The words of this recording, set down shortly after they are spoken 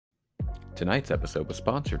Tonight's episode was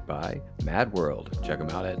sponsored by Mad World. Check them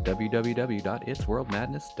out at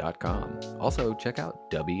www.itsworldmadness.com. Also, check out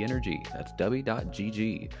Dubby Energy. That's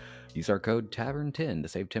dubby.gg. Use our code TAVERN10 to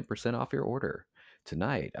save 10% off your order.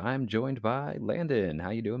 Tonight, I'm joined by Landon.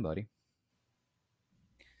 How you doing, buddy?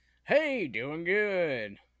 Hey, doing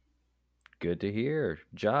good. Good to hear.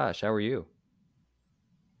 Josh, how are you?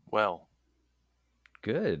 Well,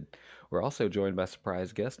 Good. We're also joined by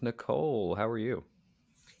surprise guest Nicole. How are you?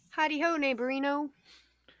 Howdy ho, neighborino.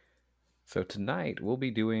 So tonight we'll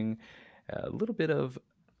be doing a little bit of,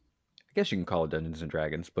 I guess you can call it Dungeons and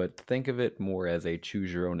Dragons, but think of it more as a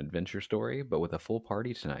choose your own adventure story, but with a full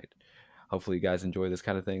party tonight. Hopefully you guys enjoy this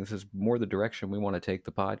kind of thing. This is more the direction we want to take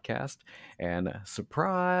the podcast. And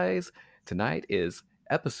surprise, tonight is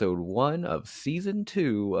episode 1 of season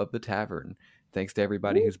 2 of the Tavern. Thanks to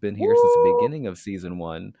everybody who's been here since the beginning of season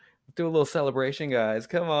 1. Let's do a little celebration, guys.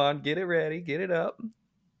 Come on, get it ready, get it up.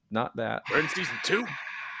 Not that. we're in season 2.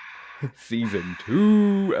 Season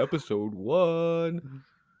 2, episode 1.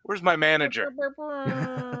 Where's my manager?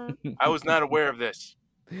 I was not aware of this.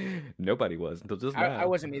 Nobody was until just now. I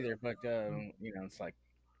wasn't either, but it's like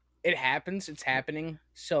it happens. It's happening.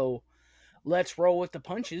 So let's roll with the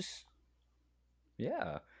punches.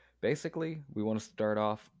 Yeah. Basically, we want to start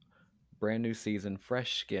off brand new season,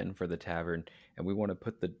 fresh skin for the Tavern, and we want to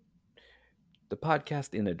put the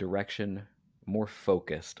podcast in a direction more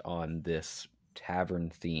focused on this Tavern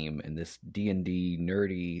theme and this D&D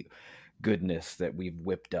nerdy goodness that we've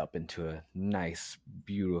whipped up into a nice,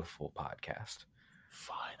 beautiful podcast.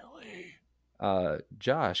 Finally.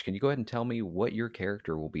 Josh, can you go ahead and tell me what your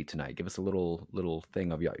character will be tonight? Give us a little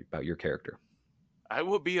thing about your character. I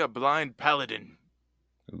will be a blind paladin.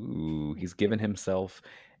 Ooh, he's given himself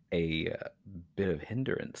a bit of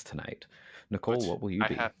hindrance tonight. Nicole, But what will you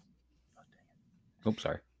be? Oops,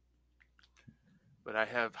 sorry. But I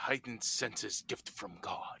have heightened senses gift from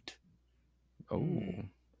God. Oh,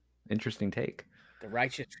 interesting take. The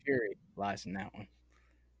righteous fury lies in that one.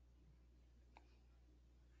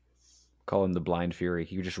 Call him the Blind Fury.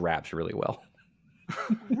 He just raps really well.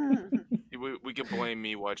 We can blame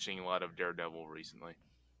me watching a lot of Daredevil recently.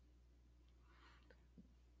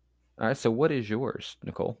 All right, so what is yours,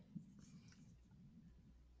 Nicole?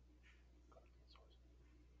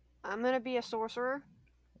 I'm gonna be a sorcerer.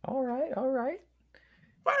 All right.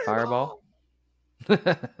 Fireball.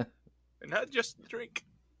 And not just the drink.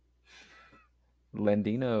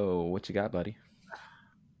 Landino, what you got, buddy?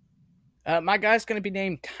 My guy's going to be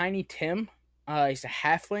named Tiny Tim. He's a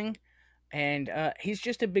halfling, and he's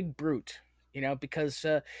just a big brute, because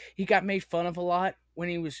he got made fun of a lot when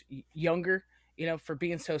he was younger, for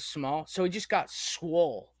being so small. So he just got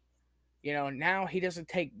swole. Now he doesn't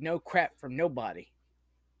take no crap from nobody.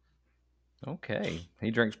 Okay.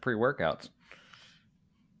 He drinks pre-workouts.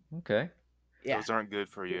 Okay. Yeah. Those aren't good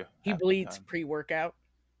for you. He half the bleeds time. pre-workout.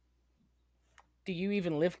 Do you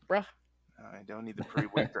even lift, bruh? I don't need the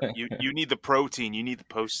pre-workout. You need the protein. You need the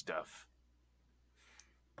post stuff.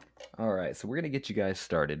 All right, so we're going to get you guys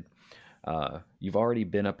started. You've already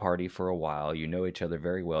been a party for a while. You know each other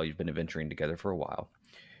very well. You've been adventuring together for a while.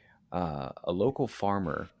 A local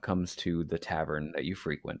farmer comes to the tavern that you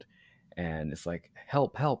frequent, and it's like,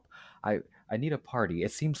 help, I need a party.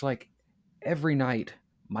 It seems like every night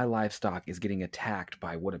my livestock is getting attacked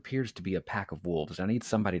by what appears to be a pack of wolves. I need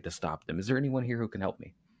somebody to stop them. Is there anyone here who can help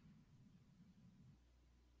me?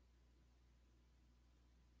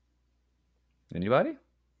 Anybody?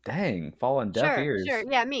 Dang, fall on deaf ears. Sure.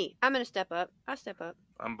 Yeah, me. I'm gonna step up. I'll step up.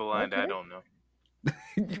 I'm blind. Okay. I don't know.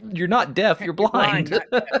 You're not deaf, you're blind. Blind,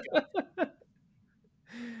 not deaf.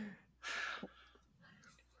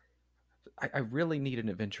 I really need an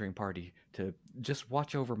adventuring party to just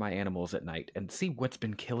watch over my animals at night and see what's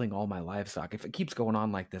been killing all my livestock. If it keeps going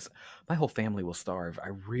on like this, my whole family will starve. I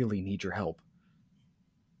really need your help.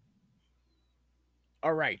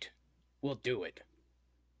 All right, we'll do it.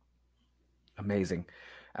 Amazing.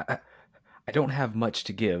 I don't have much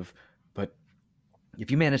to give, but if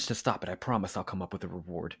you manage to stop it, I promise I'll come up with a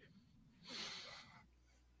reward.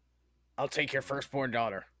 I'll take your firstborn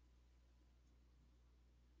daughter.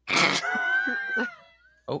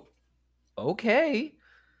 Oh, okay.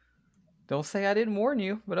 Don't say I didn't warn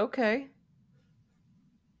you, but okay.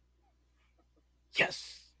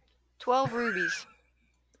 Yes. 12 rubies.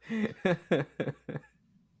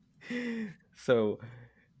 So,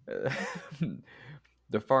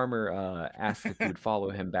 the farmer asked if you would follow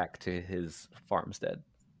him back to his farmstead.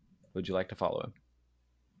 Would you like to follow him?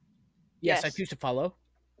 Yes, I Yes. choose to follow.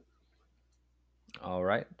 All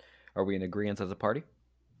right. Are we in agreement as a party?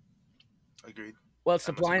 Agreed. Well, it's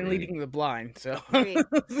the I must blind agree. leading the blind, so. Agreed.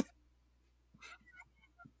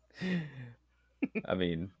 I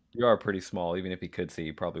mean, you are pretty small. Even if he could see,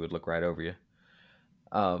 he probably would look right over you.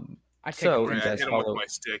 I take So I you offense to guys hit that. him with follow. my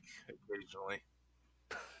stick occasionally.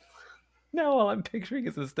 No, all I'm picturing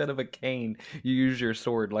is instead of a cane, you use your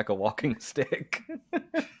sword like a walking stick.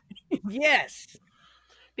 Yes.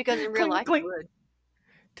 Because in real Clink, life, you clink, would.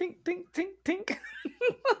 tink, tink, tink, tink.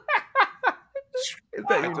 Is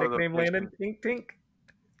that I your told the nickname, Landon? person, Tink, tink.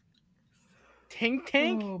 Tink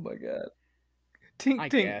Tank? Oh my god. Tink, I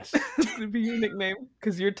tink. guess. This would be your nickname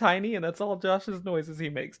because you're tiny and that's all Josh's noises he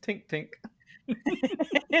makes. Tink, tink.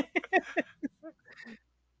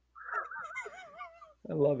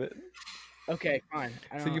 I love it. Okay, fine.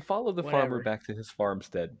 I So you don't. follow the farmer Whatever. back to his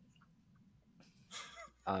farmstead.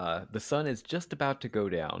 The sun is just about to go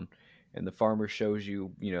down, and the farmer shows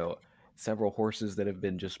you, several horses that have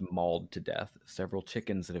been just mauled to death, several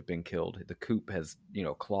chickens that have been killed. The coop has,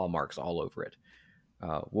 claw marks all over it.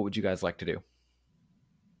 What would you guys like to do?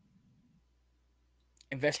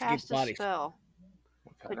 Investigate Cast the a bodies. spell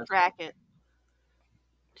what to kind of- track it.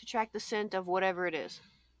 To track the scent of whatever it is.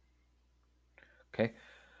 Okay.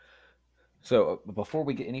 So before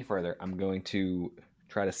we get any further, I'm going to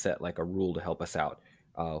try to set like a rule to help us out.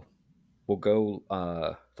 We'll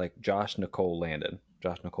go like Josh, Nicole, Landon.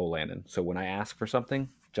 Josh, Nicole, Landon. So when I ask for something,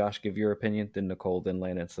 Josh, give your opinion, then Nicole, then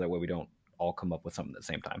Landon, so that way we don't all come up with something at the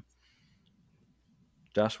same time.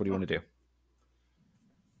 Josh, what do you want to do?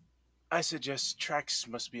 I suggest tracks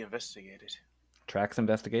must be investigated. Tracks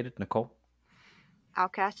investigated, Nicole? I'll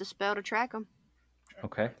cast a spell to track them.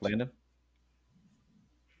 Okay, Landon?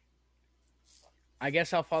 I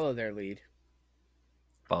guess I'll follow their lead.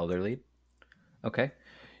 Follow their lead. Okay.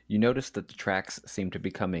 You notice that the tracks seem to be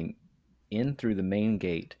coming in through the main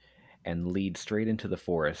gate and lead straight into the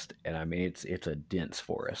forest, and I mean it's a dense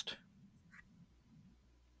forest.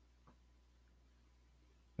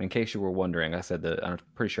 In case you were wondering, I said that I'm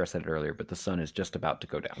pretty sure I said it earlier, but the sun is just about to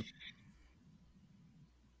go down.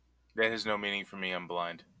 That has no meaning for me. I'm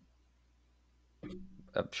blind.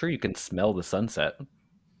 I'm sure you can smell the sunset.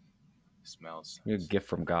 Smells. A gift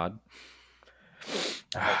from God.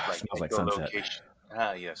 Smells like sunset. Echolocation.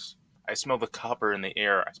 Ah, yes. I smell the copper in the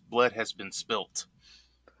air. Blood has been spilt.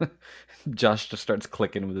 Josh just starts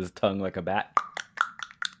clicking with his tongue like a bat.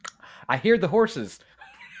 I hear the horses.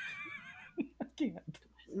 I can't.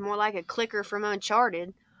 More like a clicker from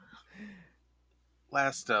Uncharted.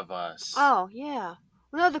 Last of Us. Oh, yeah.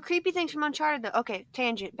 Well, no, the creepy things from Uncharted, though. Okay,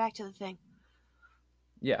 tangent. Back to the thing.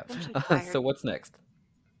 Yeah. I'm so tired. So what's next?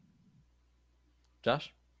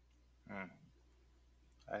 Josh?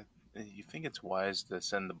 You think it's wise to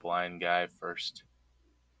send the blind guy first?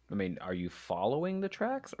 I mean, are you following the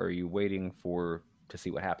tracks or are you waiting to see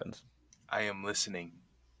what happens? I am listening,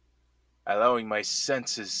 allowing my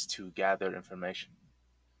senses to gather information.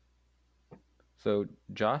 So,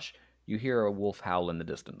 Josh, you hear a wolf howl in the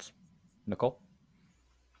distance. Nicole?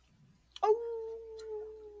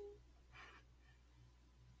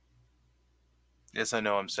 Yes, I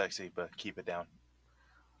know I'm sexy, but keep it down.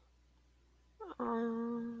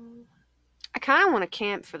 I kind of want to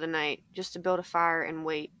camp for the night, just to build a fire and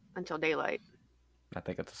wait until daylight. I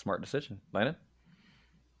think it's a smart decision. Landon?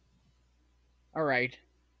 All right.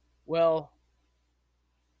 Well,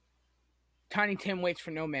 Tiny Tim waits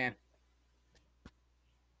for no man.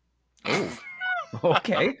 Oh,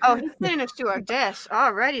 okay. Oh, he's sitting next to our desk.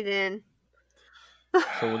 Alrighty then.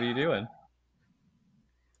 So what are you doing?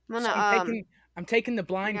 I'm So gonna, I'm taking the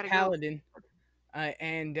blind gotta go. paladin,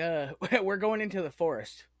 and we're going into the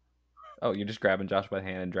forest. Oh, you're just grabbing Josh by the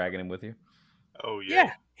hand and dragging him with you? Oh,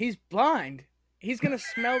 Yeah, he's blind. He's gonna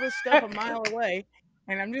smell this stuff a mile away,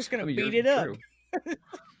 and I'm just gonna I mean, beat you're it up. true.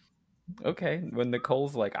 Okay, when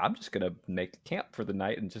Nicole's like, I'm just going to make camp for the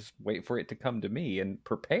night and just wait for it to come to me and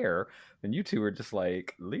prepare, and you two are just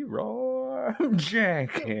like, Leroy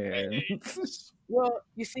Jenkins. Well,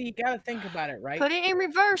 you see, you gotta think about it, right? Put it in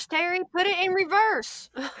reverse, Terry. Put it in reverse.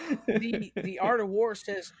 The art of war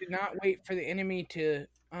says do not wait for the enemy to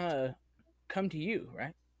come to you,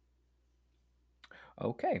 right?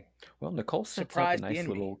 Okay, well, Nicole sets Surprise up the a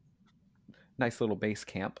enemy. nice little base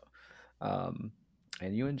camp.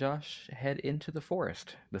 And you and Josh head into the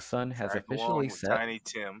forest. The sun has Track along officially with set. Tiny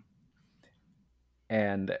Tim.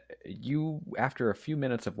 And you, after a few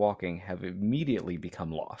minutes of walking, have immediately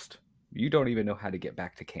become lost. You don't even know how to get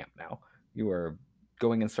back to camp now. You are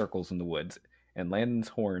going in circles in the woods, and Landon's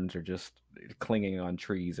horns are just clinging on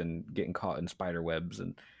trees and getting caught in spider webs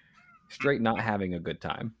and straight not having a good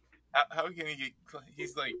time. How can he get?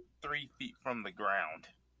 He's like 3 feet from the ground.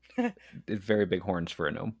 It's very big horns for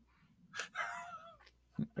a gnome.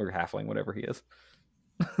 Or halfling, whatever he is.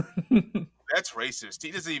 That's racist.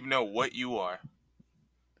 He doesn't even know what you are.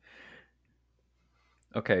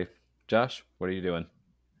 Okay, Josh, what are you doing?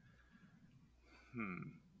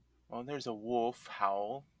 Well, there's a wolf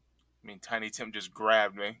howl. I mean, Tiny Tim just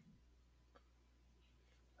grabbed me.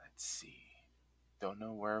 Let's see. Don't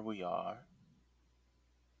know where we are.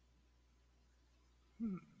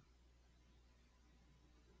 Hmm.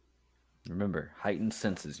 Remember, heightened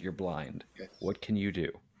senses. You're blind. Yes. What can you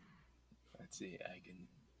do? Let's see. I can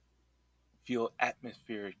feel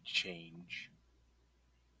atmospheric change.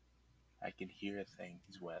 I can hear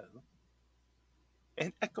things well.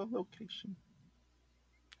 And echolocation.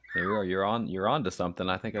 There you are. You're on to something.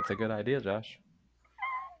 I think that's a good idea, Josh.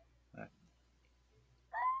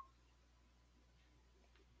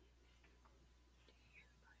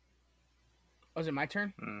 Was it my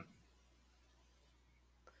turn?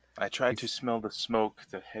 I tried to smell the smoke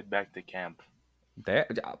to head back to camp. There,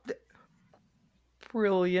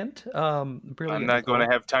 brilliant. Brilliant. I'm not Nicole. going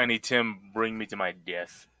to have Tiny Tim bring me to my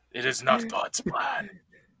death. It is not God's plan.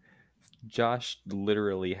 Josh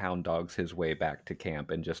literally hound dogs his way back to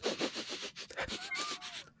camp and just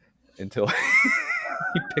until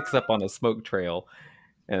he picks up on a smoke trail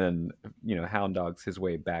and hound dogs his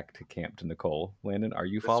way back to camp to Nicole. Landon, are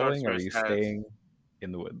you The following or are sorceress you has- staying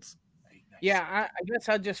in the woods? Yeah, I guess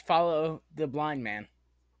I'll just follow the blind man.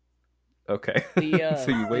 Okay. The, So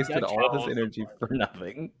you the wasted Dutch all this owls. energy for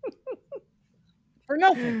nothing. For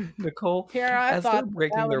nothing. Nicole, Here I as they're thought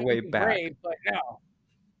breaking their way back, brave, but no.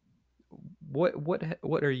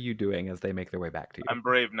 what are you doing as they make their way back to you? I'm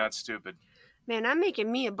brave, not stupid. Man, I'm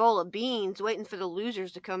making me a bowl of beans, waiting for the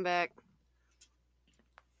losers to come back.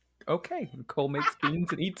 Okay, Nicole makes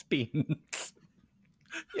beans and eats beans.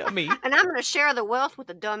 Yummy. And I'm gonna share the wealth with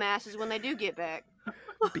the dumbasses when they do get back.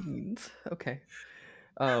 Beans. Okay.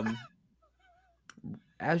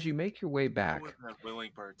 As you make your way I back, wasn't a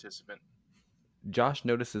willing participant. Josh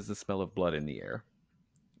notices the smell of blood in the air,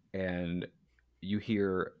 and you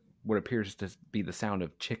hear what appears to be the sound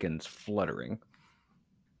of chickens fluttering.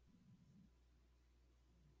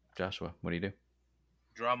 Joshua, what do you do?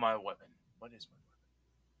 Draw my weapon. What is my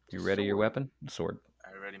weapon? You ready your Sword. weapon? Sword. I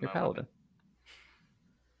ready You're my paladin. weapon.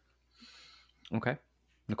 Okay.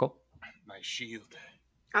 Nicole? My shield.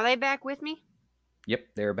 Are they back with me? Yep,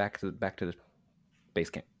 they're back to the base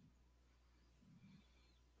camp.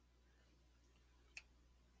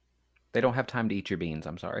 They don't have time to eat your beans,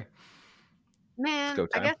 I'm sorry. Man, go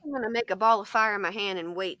I time. guess I'm gonna make a ball of fire in my hand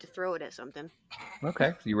and wait to throw it at something.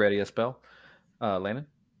 Okay. You ready a spell? Landon?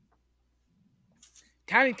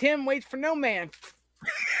 Tiny Tim waits for no man. Is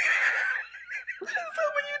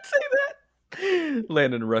that when you'd say that?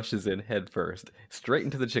 Landon rushes in head first, straight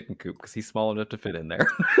into the chicken coop because he's small enough to fit in there.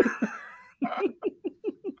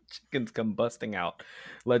 Chickens come busting out,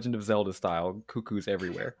 Legend of Zelda style, cuckoos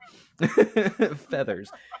everywhere,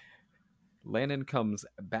 feathers. Landon comes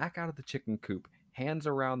back out of the chicken coop, hands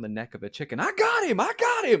around the neck of a chicken. I got him! I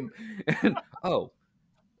got him! And, oh.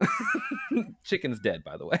 Chicken's dead,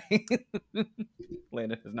 by the way.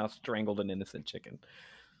 Landon has now strangled an innocent chicken.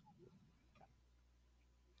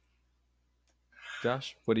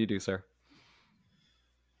 Josh, what do you do, sir?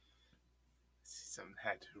 Some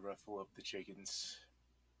had to ruffle up the chickens.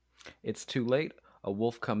 It's too late. A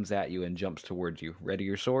wolf comes at you and jumps towards you. Ready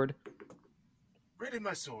your sword? Ready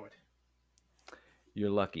my sword.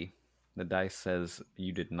 You're lucky. The dice says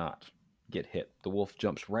you did not get hit. The wolf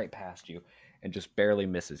jumps right past you and just barely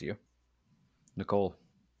misses you. Nicole,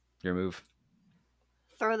 your move.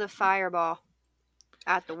 Throw the fireball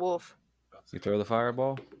at the wolf. You throw the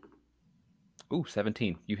fireball. Ooh,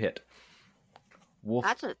 17. You hit. Wolf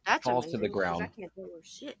That's falls amazing, to the 'cause ground. I can't throw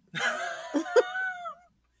shit.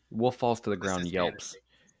 Wolf falls to the ground, is yelps.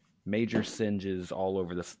 Major singes all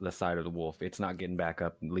over the side of the wolf. It's not getting back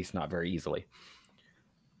up, at least not very easily.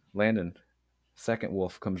 Landon, second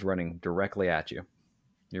wolf comes running directly at you.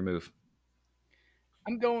 Your move.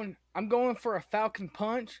 I'm going for a falcon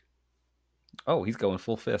punch Oh, he's going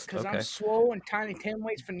full fist. because Okay. I'm swole and Tiny Tim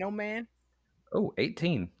waits for no man. Oh,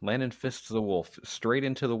 18. Landon fists the wolf straight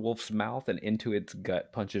into the wolf's mouth and into its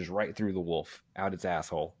gut, punches right through the wolf, out its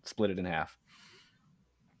asshole, split it in half.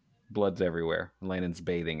 Blood's everywhere. Landon's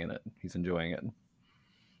bathing in it. He's enjoying it.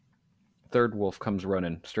 Third wolf comes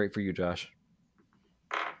running straight for you, Josh.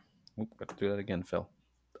 Oop, got to do that again, Phil.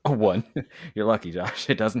 Oh, 1. You're lucky, Josh.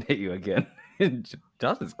 It doesn't hit you again.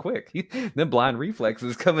 Josh is quick. Them blind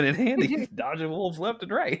reflexes coming in handy. He's dodging wolves left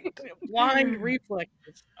and right. Blind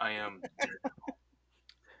reflexes. I am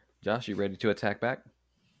Josh, you ready to attack back?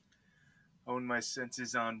 own my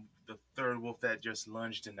senses on the third wolf that just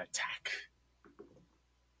lunged an attack.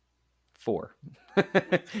 4.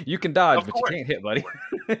 You can dodge, Of but course. you can't hit, buddy.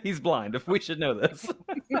 He's blind. We should know this.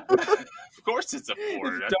 Of course it's a 4.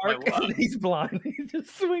 It's That's my dark luck. and he's blind. He's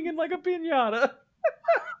just swinging like a pinata.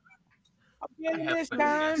 Yeah, I have this to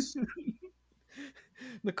time. guess.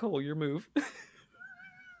 Nicole, your move.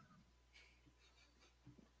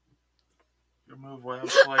 Your move while I'm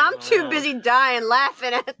sliding I'm too around. busy dying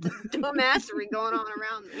laughing at the dumbassery going on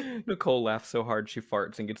around me. Nicole laughs so hard she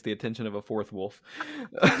farts and gets the attention of a fourth wolf.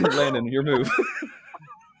 Landon, your move.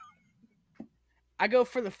 I go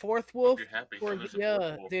for the fourth wolf You're happy for there's a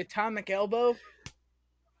fourth wolf. the atomic elbow.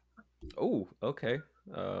 Oh, okay.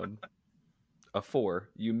 A 4.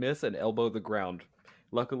 You miss and elbow the ground.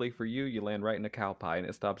 Luckily for you, you land right in a cow pie and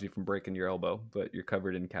it stops you from breaking your elbow, but you're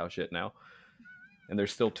covered in cow shit now. And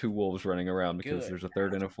there's still 2 wolves running around because Good. there's a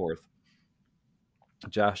third and a fourth.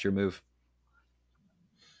 Josh, your move.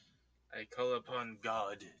 I call upon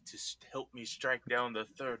God to help me strike down the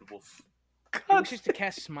third wolf. He wishes to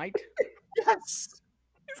cast smite. Yes!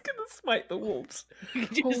 He's gonna smite the wolves. You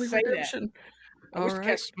can just Holy say redemption. that. I wish to Alright.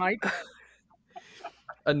 cast smite.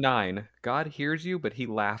 A 9. God hears you, but he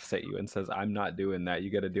laughs at you and says, I'm not doing that. You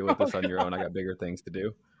gotta deal with this on your own. I got bigger things to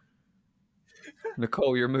do.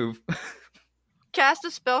 Nicole, your move. Cast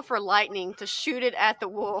a spell for lightning to shoot it at the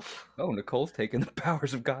wolf. Oh, Nicole's taking the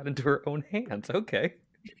powers of God into her own hands. Okay.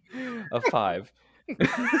 A 5.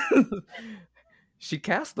 She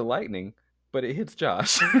casts the lightning, but it hits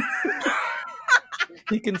Josh.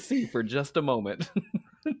 He can see for just a moment.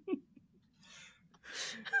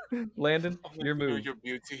 Landon, your move. Your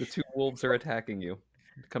beauty. The 2 wolves are attacking you,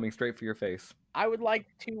 coming straight for your face. I would like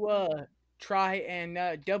to try and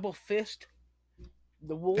double fist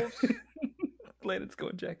the wolves. Landon's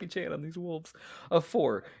going Jackie Chan on these wolves. A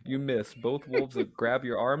 4. You miss. Both wolves grab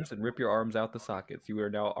your arms and rip your arms out the sockets. You are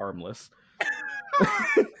now armless.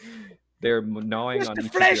 They're gnawing on Mr. each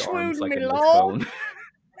of Flesh your arms Wound, like me a nice lord. bone.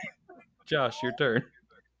 Josh, your turn.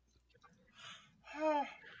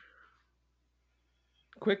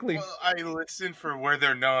 Quickly. Well, I listen for where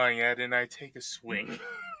they're gnawing at, and I take a swing. He's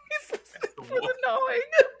the for the wolf. gnawing.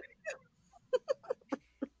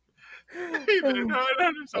 They're gnawing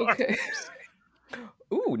on his arm. Okay.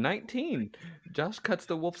 Ooh, 19. Josh cuts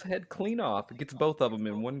the wolf's head clean off. Gets both of them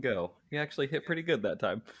in one go. He actually hit pretty good that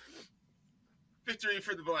time. Victory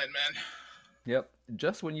for the blind man. Yep.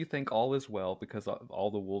 Just when you think all is well, because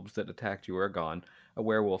all the wolves that attacked you are gone, a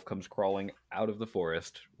werewolf comes crawling out of the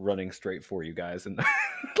forest, running straight for you guys. And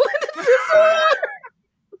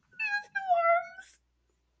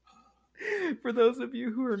for those of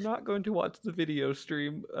you who are not going to watch the video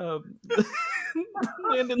stream,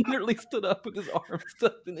 Landon literally stood up with his arms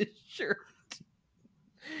stuffed in his shirt.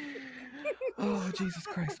 Oh, Jesus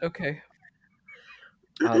Christ. Okay.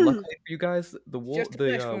 Luckily for you guys, the Just a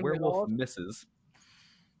flesh wound, my werewolf lord. misses.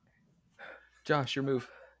 Josh, your move.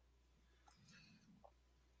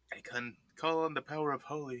 I can call on the power of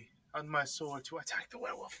holy on my sword to attack the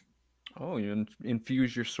werewolf. Oh, you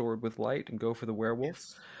infuse your sword with light and go for the werewolf.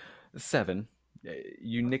 Yes. 7.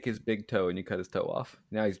 You nick his big toe and you cut his toe off.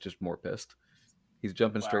 Now he's just more pissed. He's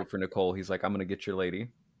jumping Wow. straight for Nicole. He's like, I'm going to get your lady.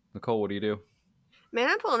 Nicole, what do you do? Man,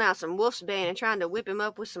 I'm pulling out some wolf's bane and trying to whip him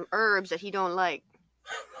up with some herbs that he don't like.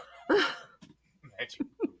 Magic.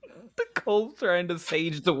 Nicole's trying to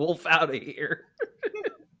sage the wolf out of here.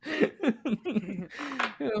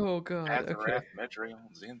 Oh, God. Okay. Azarath, Medriel,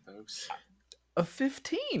 Xanthos. A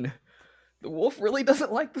 15. The wolf really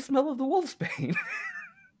doesn't like the smell of the wolf's bane.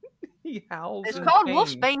 He howls. It's in called pain.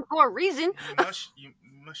 wolf's bane for a reason. You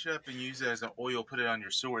mush it up and use it as an oil, put it on your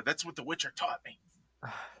sword. That's what the Witcher taught me.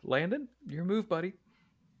 Landon, your move, buddy.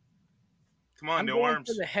 Come on, I'm no going arms.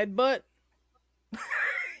 for the headbutt.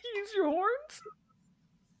 Use your horns?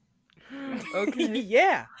 Okay.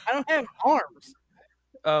 Yeah, I don't have arms.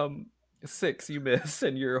 6, you miss,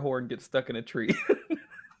 and your horn gets stuck in a tree.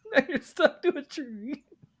 Now you're stuck to a tree.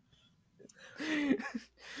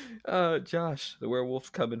 Josh, the werewolf's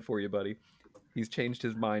coming for you, buddy. He's changed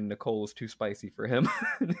his mind. Nicole is too spicy for him.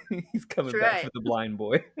 He's coming That's back right. for the blind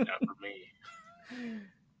boy. Not for me.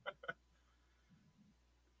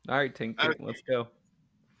 All right, Tink, Okay. let's go.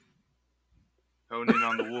 Hone in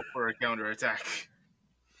on the wolf for a counterattack.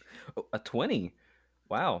 Oh, a 20.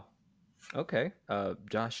 Wow. Okay.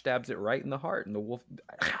 Josh stabs it right in the heart, and the wolf,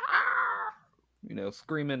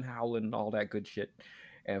 screaming, howling, all that good shit,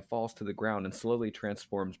 and falls to the ground and slowly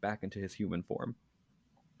transforms back into his human form.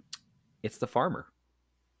 It's the farmer.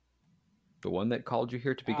 The one that called you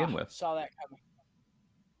here to begin with. Saw that coming.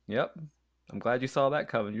 Yep. I'm glad you saw that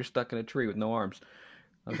coming. You're stuck in a tree with no arms.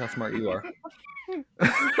 That's how smart you are.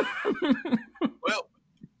 Well,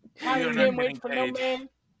 I you're not didn't wait getting for no paid. man.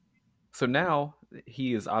 So now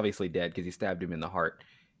he is obviously dead because he stabbed him in the heart.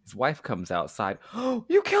 His wife comes outside. Oh,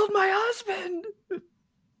 you killed my husband!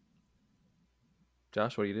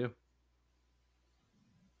 Josh, what do you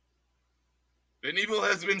do? An evil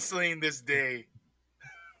has been slain this day.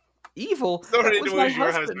 Evil? Sorry, That was it my was your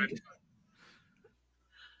husband. husband.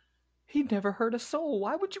 He never hurt a soul.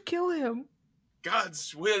 Why would you kill him?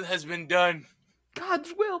 God's will has been done.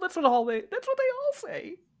 God's will. That's what they all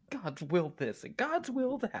say. God's will this and God's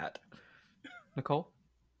will that. Nicole?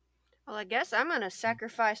 Well, I guess I'm gonna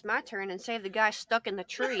sacrifice my turn and save the guy stuck in the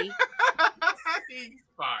tree. He's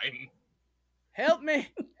fine. Help me!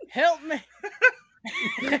 Help me!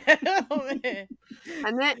 Help me!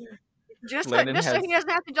 And then just so Landon he has- doesn't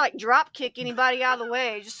have to like drop kick anybody out of the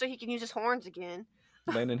way, just so he can use his horns again.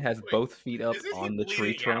 Landon has Wait, both feet up isn't he on the tree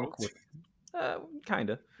bleeding trunk out? with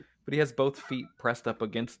kinda. But he has both feet pressed up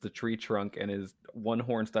against the tree trunk and his one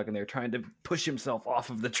horn stuck in there trying to push himself off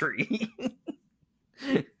of the tree.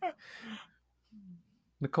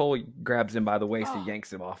 Nicole grabs him by the waist and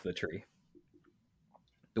yanks him off the tree.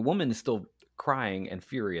 The woman is still crying and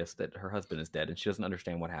furious that her husband is dead and she doesn't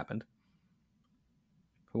understand what happened.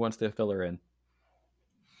 Who wants to fill her in?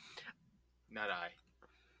 Not I.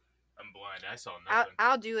 I'm blind. I saw nothing.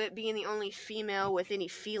 I'll do it, being the only female with any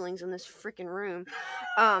feelings in this freaking room.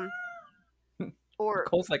 Or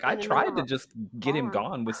Nicole's like, I in the tried middle to of a just get him barn.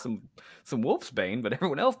 gone with some wolfsbane, but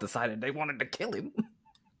everyone else decided they wanted to kill him.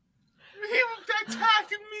 He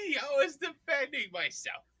attacked me. I was defending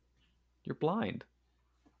myself. You're blind.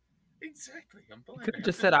 Exactly. I'm blind. You could have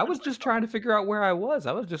just said, I was just trying to figure out where I was.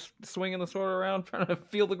 I was just swinging the sword around trying to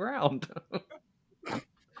feel the ground. All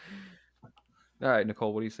right,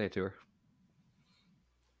 Nicole, what do you say to her?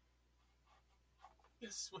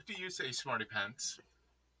 Yes. What do you say, Smarty Pants?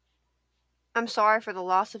 I'm sorry for the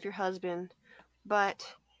loss of your husband, but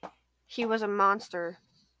he was a monster,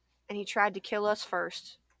 and he tried to kill us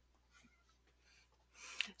first.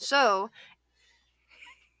 So,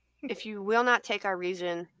 if you will not take our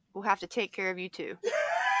reason, we'll have to take care of you too.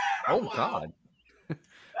 Oh, Wow. God.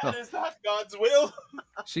 That is not God's will.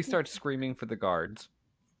 She starts screaming for the guards.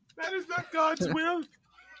 That is not God's will.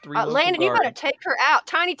 Three local Landon, you guards. better take her out.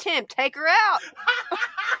 Tiny Tim, take her out.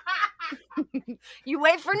 You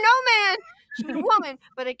wait for no man. She's a woman,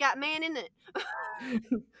 but it got man in it.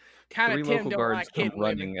 Kind Three of Tim local don't guards like come hitting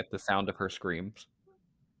women. running at the sound of her screams.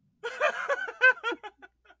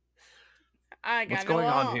 I ain't What's got no going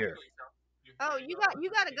on arm. here? Oh, you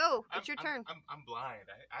gotta go. It's your turn. I'm blind.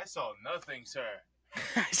 I saw nothing, sir.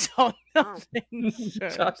 I saw nothing. sir.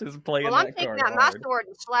 Josh is playing Well, I'm that taking card out my hard. sword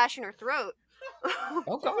and slashing her throat.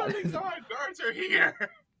 Oh, God. Guards are here.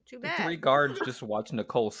 Too The bad. three guards just watch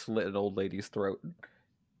Nicole slit an old lady's throat.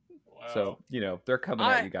 Wow. So, they're coming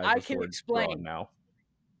at you guys I with can swords explain. drawn now.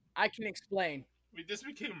 I can explain. We just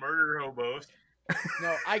became murder hobos.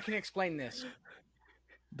 No, I can explain this.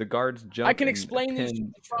 The guards jump I can and explain these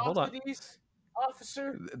pin... Hold on. atrocities,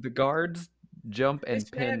 officer. The guards jump and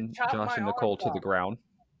This man pin chopped Josh my and Nicole arms to the off. ground.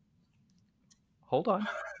 Hold on.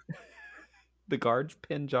 The guards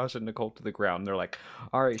pin Josh and Nicole to the ground. They're like,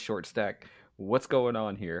 all right, short stack, what's going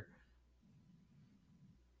on here?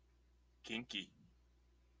 Kinky.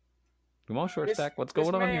 Come on, short This- stack, what's this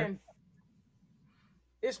going on here? man-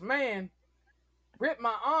 This man ripped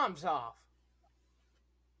my arms off.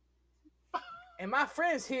 And my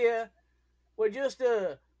friends here were just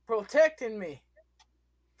protecting me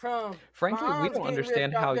from Frankly, my we arms don't getting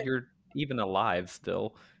understand ripped how off. you're even alive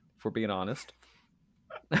still, if we're being honest.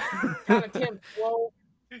 Kind of Tim slow.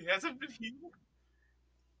 He hasn't been healed.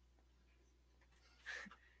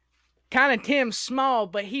 Kind of Tim small,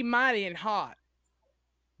 but he mighty and hot.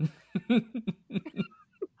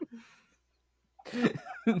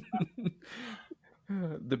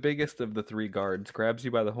 The biggest of the three guards grabs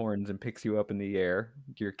you by the horns and picks you up in the air.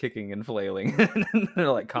 You're kicking and flailing. They're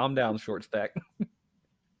like, calm down, short stack.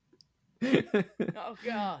 Oh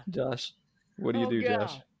God. Josh, what do you Oh, do, God.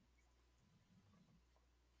 Josh?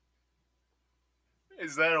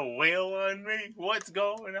 Is that a whale on me? What's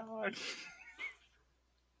going on?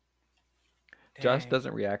 Josh Dang.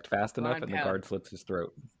 doesn't react fast enough, Blind and the paladin. guard slits his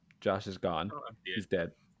throat. Josh is gone. Oh, I'm dead. He's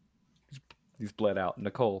dead. He's bled out.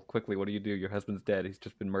 Nicole, quickly, what do? Your husband's dead. He's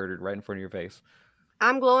just been murdered right in front of your face.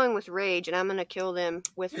 I'm glowing with rage, and I'm gonna kill them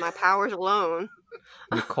with my powers alone.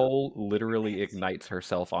 Nicole literally ignites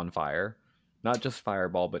herself on fire. Not just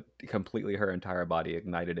fireball, but completely her entire body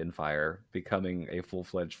ignited in fire, becoming a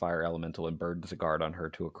full-fledged fire elemental and burns the guard on her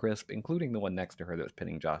to a crisp, including the one next to her that was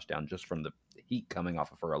pinning Josh down just from the heat coming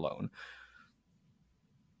off of her alone.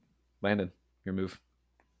 Landon, your move.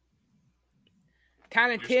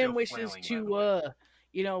 Kind of You're Tim still wishes flailing, by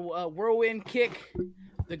the to, whirlwind kick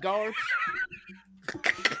the guards.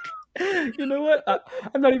 You know what?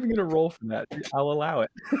 I'm not even going to roll for that. I'll allow it.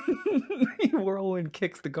 Whirlwind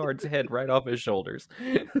kicks the guard's head right off his shoulders.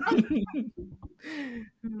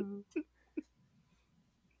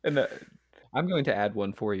 And I'm going to add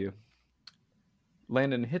one for you.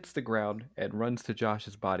 Landon hits the ground and runs to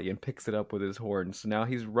Josh's body and picks it up with his horns. So now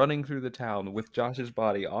he's running through the town with Josh's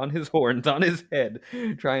body on his horns, on his head,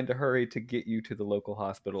 trying to hurry to get you to the local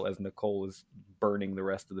hospital as Nicole is burning the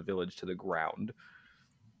rest of the village to the ground.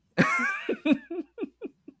 I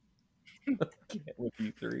can't with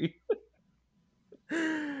you three.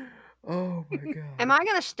 Oh my god. Am I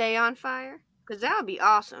gonna stay on fire? Because that would be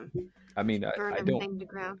awesome. I mean, Burn I everything don't to the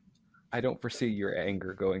ground. I don't foresee your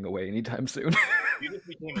anger going away anytime soon. You just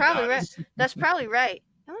became a Probably right. goddess. That's probably right.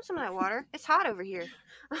 I want some of that water. It's hot over here.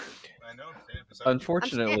 I know. I'm saying beside you.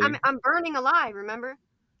 Unfortunately, I'm burning alive. Remember?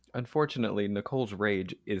 Unfortunately, Nicole's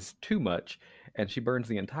rage is too much, and she burns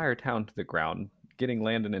the entire town to the ground, getting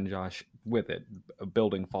Landon and Josh with it. A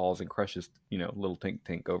building falls and crushes, little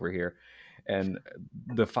Tink over here. And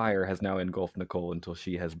the fire has now engulfed Nicole until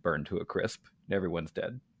she has burned to a crisp. Everyone's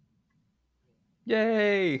dead.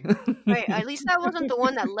 Yay! Wait, at least that wasn't the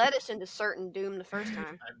one that led us into certain doom the first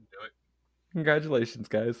time. I didn't do it. Congratulations,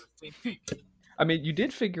 guys. I mean, you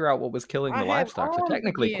did figure out what was killing I the have livestock, so arms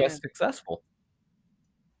technically, again. quest successful.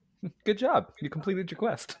 Good job. You completed your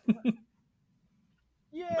quest. But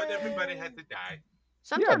everybody had to die.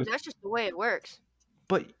 Sometimes but- that's just the way it works.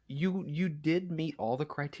 But you did meet all the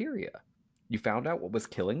criteria. You found out what was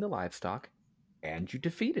killing the livestock, and you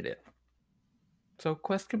defeated it. So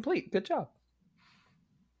quest complete. Good job.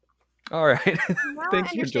 All right. Now Thanks I for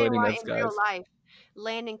understand joining why us, in guys. real life,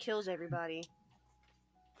 Landon kills everybody.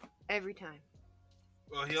 Every time.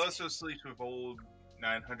 Well, he also sleeps with old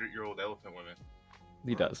 900-year-old elephant women.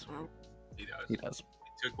 He does. He does. He does.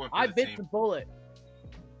 He took one for I the bit team. the bullet.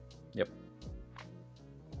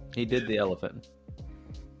 He did the elephant.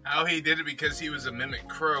 How he did it because he was a mimic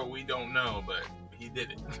crow, we don't know, but he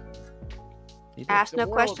did it. He did. Ask The no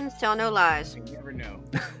world- questions, tell no lies. You never know.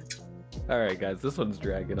 All right, guys. This one's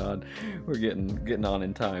dragging on. We're getting on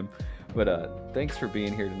in time. But thanks for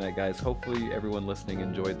being here tonight, guys. Hopefully everyone listening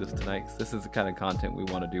enjoyed this tonight. This is the kind of content we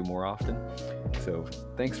want to do more often. So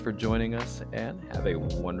thanks for joining us, and have a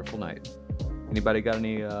wonderful night. Anybody got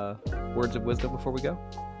any words of wisdom before we go?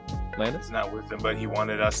 Landon? It's not wisdom, but he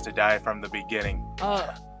wanted us to die from the beginning.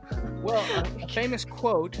 Well, a famous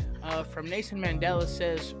quote from Nelson Mandela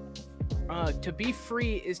says, to be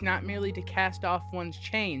free is not merely to cast off one's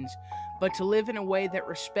chains, but to live in a way that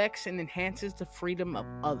respects and enhances the freedom of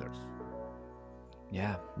others.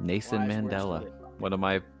 Yeah, Nelson Wise words to Mandela. live by. One of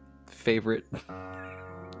my favorite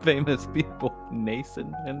famous people,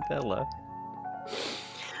 Nelson Mandela.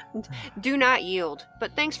 Do not yield.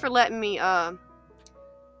 But thanks for letting me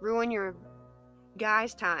ruin your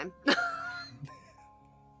guys' time.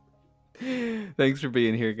 Thanks for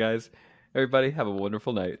being here, guys. Everybody, have a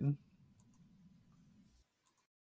wonderful night.